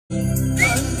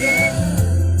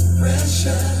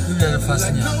the first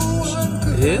nyana.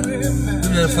 Yeah?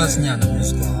 The first nyana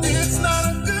music.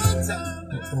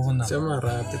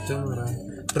 Chamara.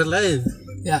 Relive.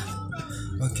 Yeah.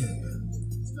 Okay.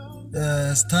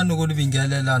 Stand go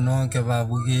bingelela nonke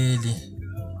babukeli.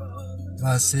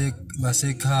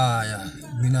 Basekhaya.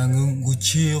 Mina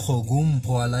nguchiko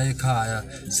Mpho ala ekhaya.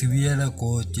 Sibiyela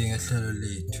godi ngehlelo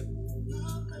lethu.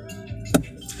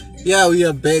 Yeah, we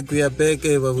are back,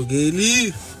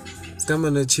 babukeli. Sitamba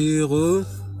no Chiro.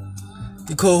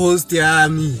 The co-host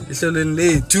yami, ehlelweni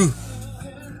lethu.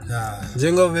 Yeah.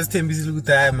 Njengoba sithembisile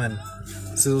ukuthi hayi man.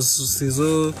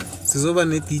 Sizoba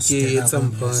ne DJ at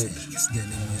some point.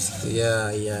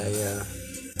 Yeah.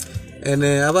 And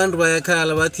abantu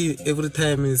bayakhala bathi every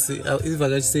time is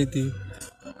ivakashi sethi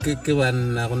ke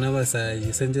bana gona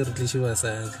basayi sanje re tlishi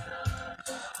basayi.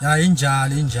 Ya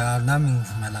injalo nami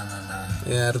ngivumelana la.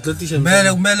 Yeah, retlotisha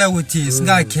kumele ukuthi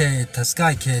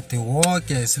sikakhethe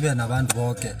wonke sibe nabantu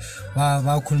bonke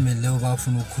bakhulumele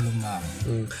bafuna ukukhuluma.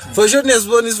 For sure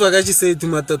nesibona isivakashi sethi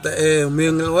matata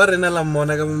mina warena la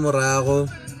mona ka morago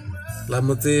la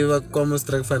motseba kwa mo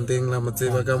strike funding la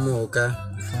motseba ka moka.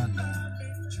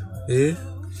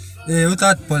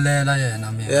 Utat polela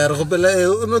yena mina. Yeah, re gopela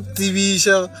uno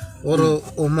tibisha oro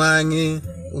o mangi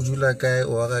o dula kae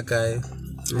o aga kae.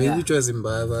 Maybe it was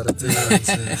Zimbabwe.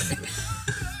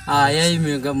 Ya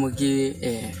imega moke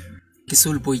ke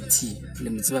Soul Boy T le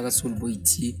mtsiba ka Soul Boy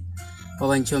T ba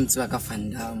bantse mtsiba ka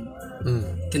Fandam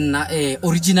ke nna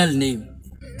original name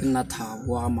ke nna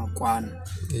Thabo Makwana.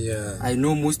 Yeah, I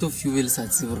know most of you will say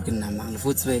ke nna mang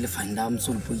for tswe le Fandam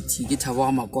Soul Boy T ke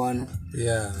Thabo Makwana.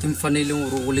 Yeah, ke mfanele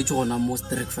gore go le tsona mo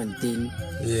Strike Fontaine.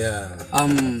 Yeah, a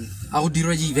go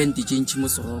dira di event change mo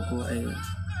Soroko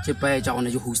ke pae ja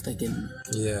gona je host again.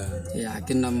 Yeah,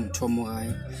 ke nna motho mo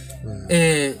gae.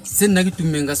 Se nna ke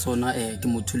tumenga sona ke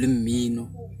motho le mmino.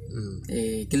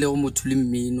 Ke le go motho le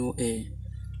mmino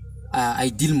I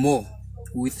deal more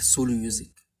with soul music.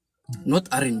 Not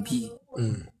RnB,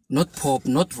 not pop,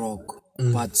 not rock,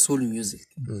 but soul music.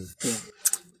 Yeah.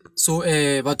 So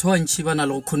batho ba ntshi bana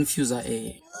le go confuse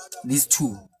these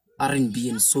two, RnB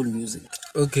and soul music.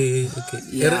 Okay.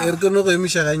 Er kono go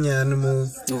emisha ganyane mo.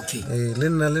 Okay. Le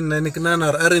nna ne ke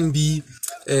nana RnB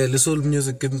le soul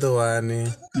music ke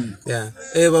ntwane. Yeah.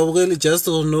 Babukeli just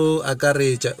to know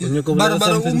akareja. Unyoko bona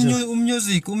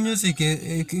something. Music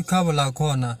ikhabo la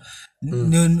khona.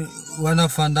 Wana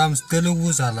Fandam sicela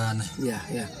ukuzalana.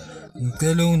 Yeah.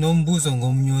 Ngicela unombuzo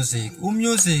ngommusic.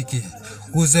 Music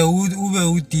kuze ube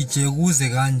uDJ kuze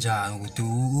kanjani ukuthi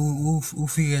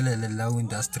ufikelele la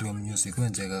industry of music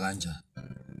kwenzeka kanjani?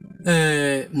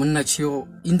 Monna chiyo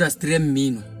industry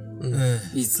mmino.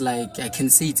 It's like I can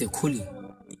say it's a calling.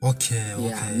 Okay.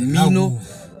 Yeah, mino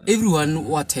everyone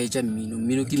what mino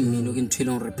ke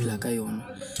ntwele re phela ka yona.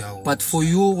 But for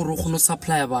you go no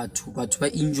supply batho ba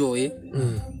enjoy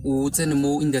o tsene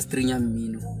mo industry ya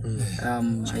mino.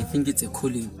 I think it's a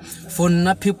calling. For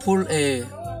na people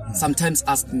sometimes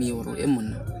ask me or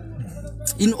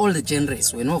in all the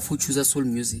genres when of who choose soul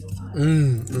music.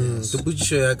 To put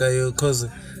show ya kayo cause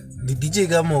the DJ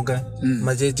ka moka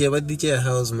majeje ba DJ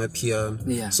house ma piano.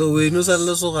 Yeah. So we no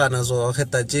sala so gana so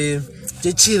kheta je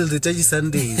chill the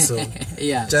Sunday so.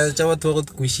 Yeah. Ja batho go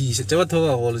kushisha, ja batho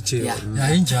ga go le chill. Ya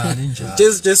injalo.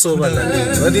 Just so bala.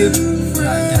 What do you?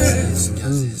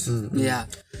 Yeah.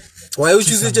 Why would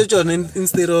you choose John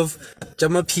instead of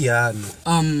jama piano?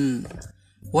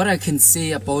 What I can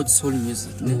say about soul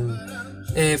music.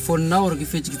 For now,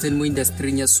 if more industry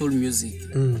in soul music,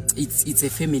 it's a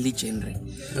family genre.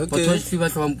 Okay.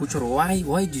 But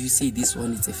why do you say this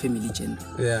one? It's a family genre.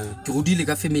 Yeah. To do like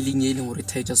a family nyele or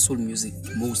retire soul music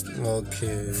mostly.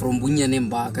 Okay. From bunya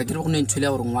nemba, ka kira kona ntwele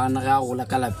or ngwana ga o la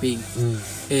kala peng.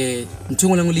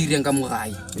 Ntwe le ngwe le iriang ka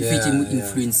mogai. Ke mo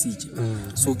influence ije.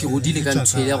 So ke go dile ka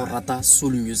ntwele go rata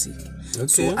soul music. Okay.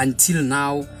 So until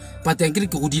now, but I get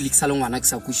go dile ka ngwana ke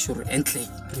sa ku sure entle.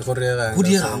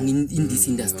 In this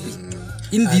industry,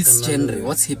 in this genre,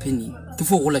 what's happening?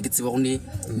 Before all I get to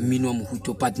minimum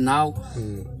huto, but now,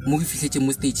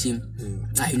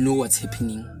 I know what's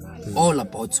happening. All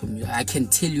about soul music. I can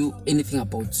tell you anything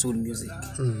about soul music.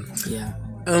 Yeah.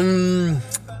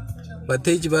 But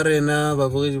barena,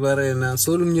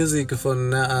 soul music for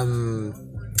na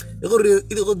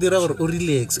it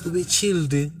relax, be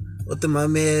chilled.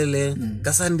 Otemamele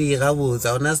kasandi gabotsa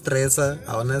awona stress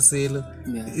awona selo.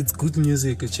 It's good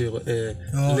music chego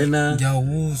lena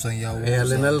ngiyawuzwa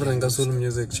lena le renga soul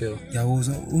music chego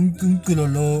ngiyawuzwa umculo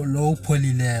lo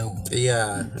upholileko.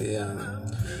 Yeah.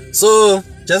 So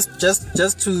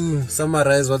just to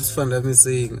summarize what's Fandam is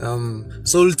saying,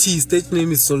 Soul T, stage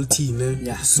name is Soul T, ne?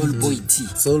 Yeah, Soul Boy T.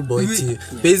 Soul Boy T.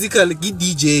 Basically, he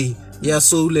DJ yeah,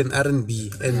 soul and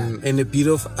R&B and a bit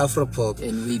of Afropop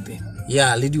and way back.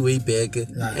 Yeah, lady way back.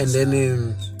 And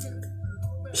then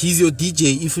he's your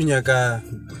DJ if you nyaka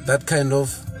that kind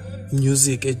of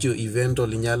music at your event or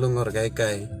linyalong or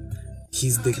guy.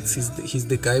 He's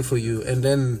the guy for you. And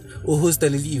then host a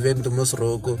little event to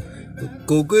Mosroko.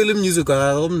 Go music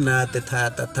na te ta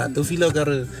to feel like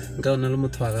a gauna le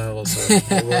motho wa gago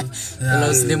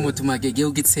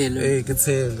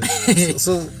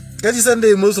so ka di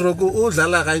Sunday Mosroko o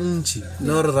dlala gantši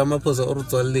no re Ramaphosa o re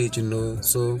tswaletse no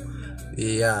so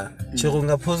yeah chego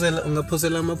nga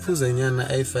phosela maphuzanyana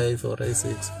i5 or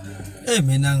i6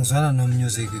 mina ngizwana no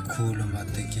music cool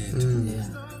matekete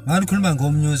manje khuluma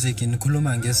ngomusic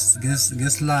nikhuluma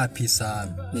ngesilaphi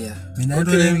sami mina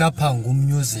into engilapha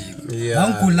ngomusic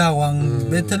ngikula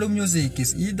wangibethela umusic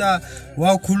is either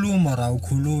wakhuluma ra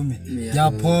ukhulumi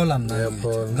ngiyaphola mina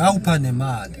ngawupha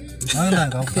nemali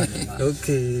ngawupha nemali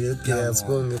okay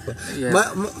asibonge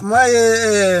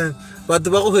maye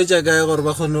batho ba go hwetša kae gore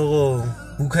ba kgone go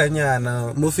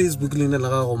bukhanyana mo Facebook le nna la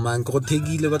ga go mang go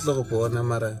thekile ba tla go bona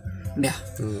mara yeah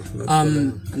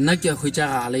nna ke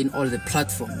hwetšagala in all the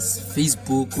platforms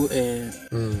Facebook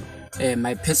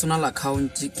my personal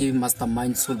account ke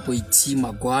Mastermind Soulboy T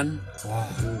Magwan.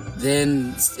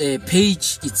 Then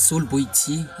page it's Soulboy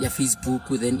T ya Facebook,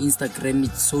 then Instagram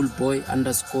it's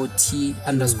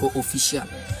Soulboy_T_official.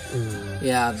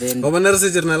 Yeah, then obana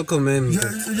re journal comment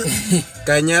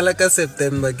kanyala ka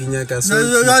September kinya ka so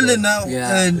yale now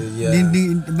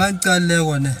baqale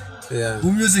wona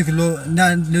music lo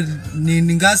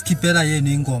ningaskipela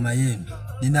yeni ingoma yeni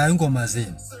ninayo ingoma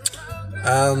zeni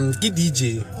ki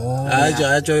DJ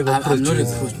I'm not a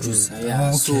producer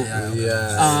yeah so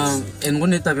and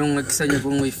ngone tabeng ga kisanya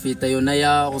bongwe feta yona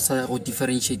ya go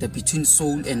differentiate between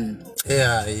soul and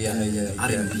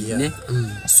R&B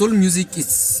soul music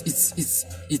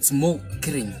it's more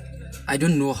caring. I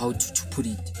don't know how to put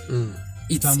it.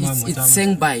 It's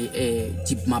sang by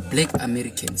my black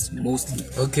Americans mostly.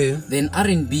 Okay. Then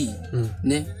R&B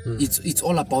it's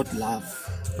all about love.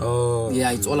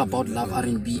 Yeah, it's all about love,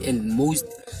 R&B, and most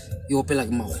like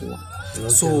mahua.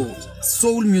 So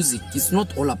soul music is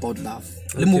not all about love.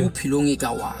 Le mo bophilong e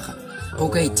ka waga go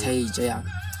ka itaija ya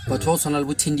batho ba tswana le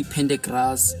bo Tendi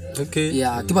Pendergrass. Okay.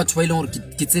 Yeah, ke batho ba ileng gore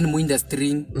ke tsene mo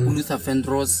industry Luther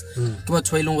Vandross ke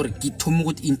batho ba ileng gore ke thomo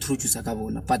go introduce ka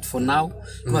bona, but for now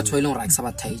ke batho ba ileng gore a ke sa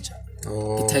ba taija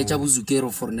ke taija bo Zukero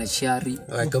for Nashari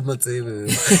ka motsebe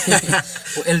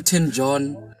o Elton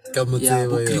John yeah,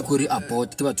 Gregory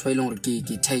Abbott ke batho ba ileng gore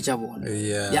ke taija bona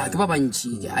yeah ke ba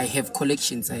bantši. I have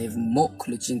collections, I have more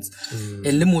collections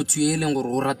and le motho e leng gore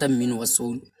o rata mmino wa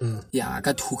soul yeah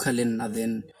ka thuka le nna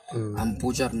then I'm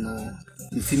Bojar no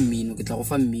mmino ke tla go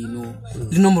fa mmino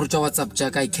le nomoro tsa WhatsApp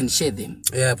jaaka I can share them.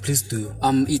 Yeah, please do.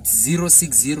 It's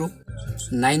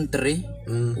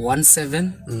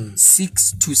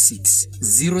 06093176626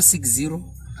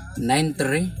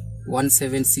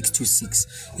 06093176626.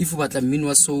 If you batla mmino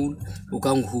wa soul o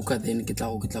ka nghuka then ke tla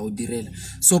go direla.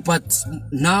 So but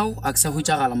now aksa ho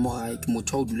tjagala mo ga ke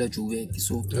motho o dula Joburg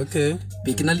so okay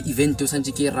be ke na le event o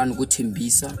santse ke run go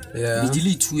Tembisa be di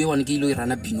le two one ke ile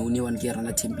rana Binoni one ke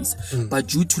rana Tembisa but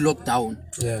due to lockdown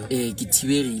ke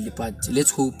thiberile but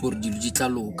let's hope for di tla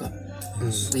loka.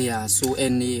 Yeah, so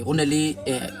and ona le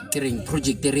kereng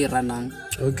project re ranang.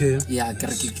 Okay. Yeah, ke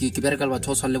bereka le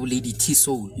batho tshwana le Lady T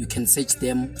Soul. You can search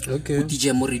them. Okay.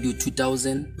 DJ Mo Radio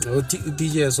 2000.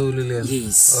 DJ Soul le.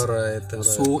 Yes. All right.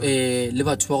 So le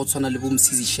batho ba go tshwana le bo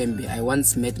Msisi Shembe. I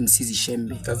once met Msisi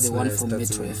Shembe, the one from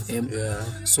Metro FM. Yeah.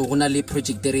 So ona le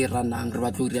project re ranang re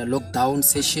batlo re lockdown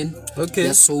session. Okay.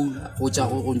 Ya soul go tja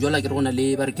go njola ke rona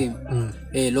le bareke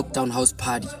lockdown house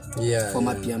party. Yeah. For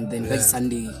my PM then by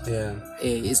Sunday. Yeah.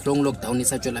 It's long lockdown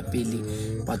is actually pele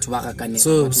batho ba ga kane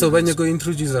so when you go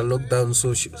introduce a lockdown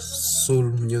soul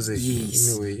music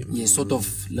yes. In a way sort of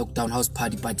lockdown house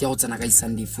party but ya go tsena ka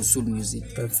Sunday for soul music.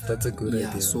 That's a good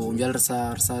idea. So njalo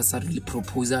sa really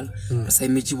proposal sa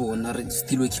image bona re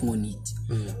still working on it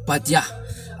but yeah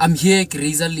I'm here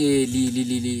Grazer le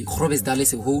Grobes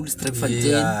Dallas whole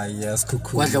Streckfontein yes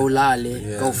kuku kwa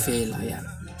dlaulale ka ofela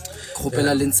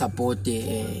khopela le support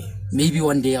maybe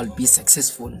one day I'll be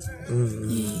successful.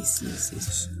 Yes.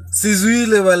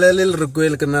 Sizwile balele le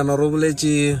rekwele ke nana ro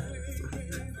boletse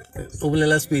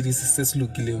ubulela Spady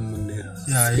sesilukile munne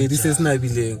Spady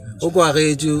sesinabileng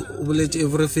okwagethu ubulethe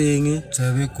everything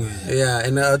yeah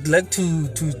and I'd like to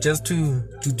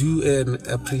do an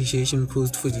appreciation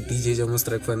post for the DJ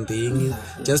Mpho&Dave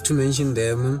just to mention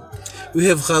them. We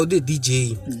have how the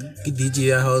DJ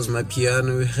DJ house my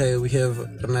piano we have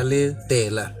Renale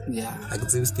Tela I can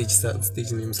say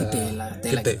stage name Tela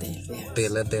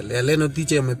Leno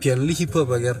DJ my piano hip hop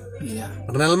again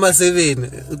Renal ma 7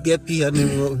 utia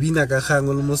piano bina ka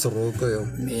gango le mosoroko yo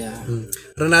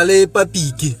Renale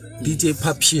Papiki DJ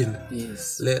Papshin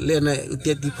le lena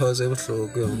utia deep house e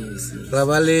bohloko yo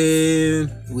Rabale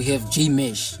we have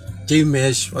J-Mesh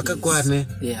wakakwane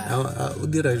u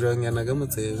dira jwang yana ka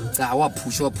motsebe wa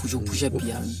pusha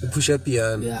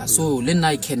piano yeah so then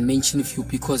I can mention a few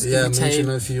because every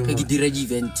time ke dira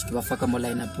event ke ba faka mo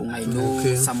lineup I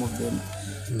know some of them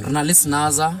Renale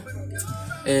Snaza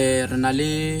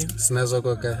Renale Snaza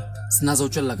koka Snaza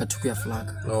utswela ka thuku ya flag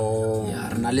yeah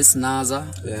Renale Snaza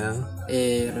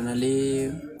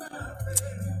Renale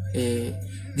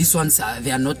these ones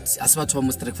they are not as much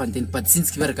almost Mpho&Dave but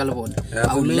since I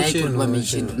would like to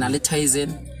mention Renale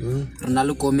Tyson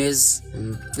Renale Gomez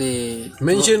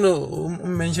mention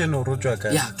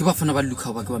Rojaka yeah ke ba fana ba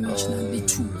luka ba ke ba mention the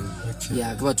two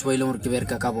yeah ke ba tswa ile gore ke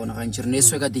bereka ka bona ga ntse re ne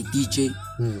sweka the DJ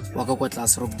wa ka kwa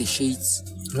class rock the shades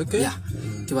yeah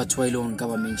ke ba tswa ile on ka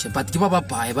ba mention but ke ba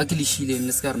baya ba ke le shileng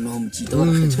le ska re no mtita ba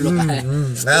kgethelwa ka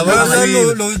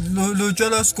lo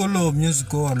tswela skolo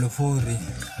music or le fore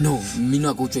no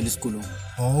mina go tswela skolo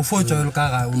for tswela ka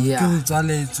ga o ke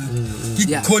tswaletse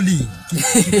ke calling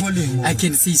I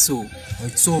can see so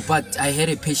but I had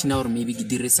a passion or maybe ke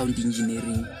dire sound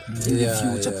engineering in the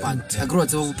future but I grew up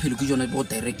to phelo ke jona bo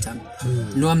director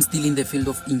no I'm still in the field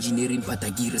of engineering but I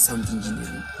give sound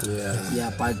engineering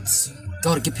yeah but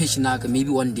ka ke passion ka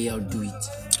maybe one day I'll do it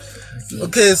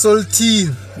okay Salty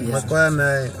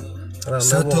makwana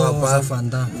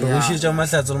Ushija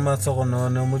mahlatso le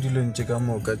matsogono mo dilong tse ka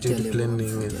moka tse di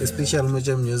planning especially mo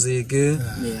jam music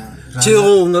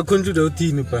tshego nga conclude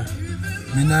uthini pa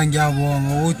mina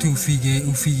ngiyabonga ukuthi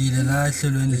ufikile la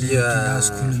ehlelweni lethu la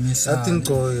sikhulumisa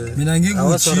mina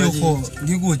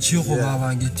ngikuchiko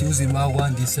baba ngithi uzima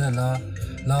kwandisela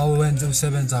la wenze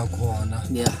usebenza khona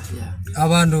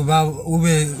abantu ba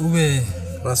ube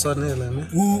baswanela ne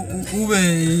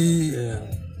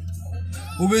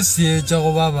ube siyeja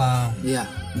go baba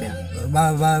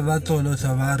ba tolo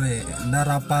tlabare na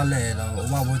rapalela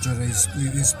ba botjore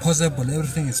is possible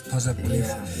everything is possible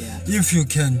if you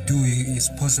can do it is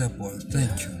possible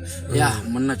thank you yeah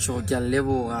monna tsho ke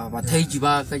lebo ba thaiji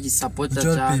ba ka di supporter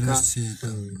tsa ka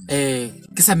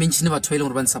ke sa mention ba tshwele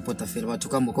gore ba supporter fela batho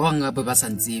ka mo ka ngabe ba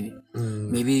santsibe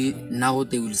maybe now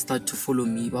they will start to follow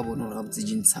me ba bona gore ga botse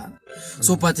jintshana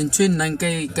so but in 29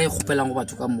 kai gopelang go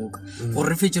batho ka moka gore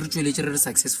re fetse re tsweletse re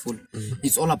successful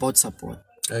it's all about support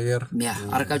yeah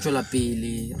are ka tswela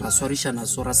pele ra swarishana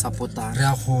so ra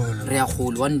supportana re a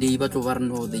golo one day ba tlo ba re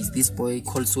no there is this boy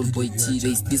called Soul Boy T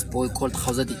there is this boy called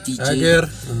Khausa the DJ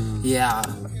yeah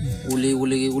ule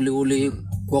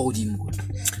kwa godimo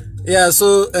yeah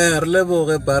so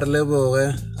releboge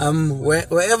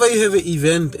wherever you have an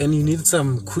event and you need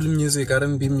some cool music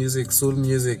RnB music soul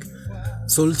music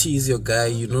Salty is your guy,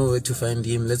 you know where to find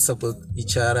him. Let's support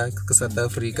each other. South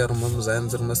Africa,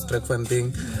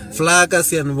 Mpho&Dave, Flaga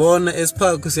siyanbona,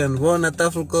 Espark siyanbona,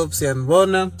 Tafelkop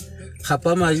siyanbona,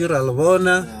 Khapa Majura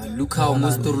albona, Luka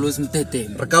Mostorlos Mtete.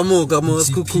 Rakamuka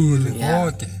Moskukuli.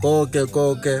 Koke.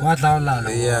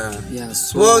 Yeah.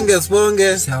 Sponge.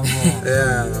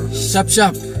 Yeah.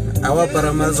 Sharp. Awa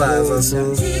paramazaza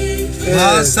so.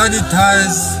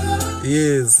 Sanitize.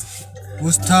 Yes.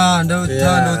 Uthanda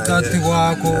utati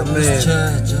kwakho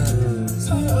usicheche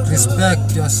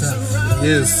respect yourself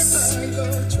yes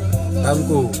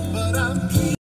uncle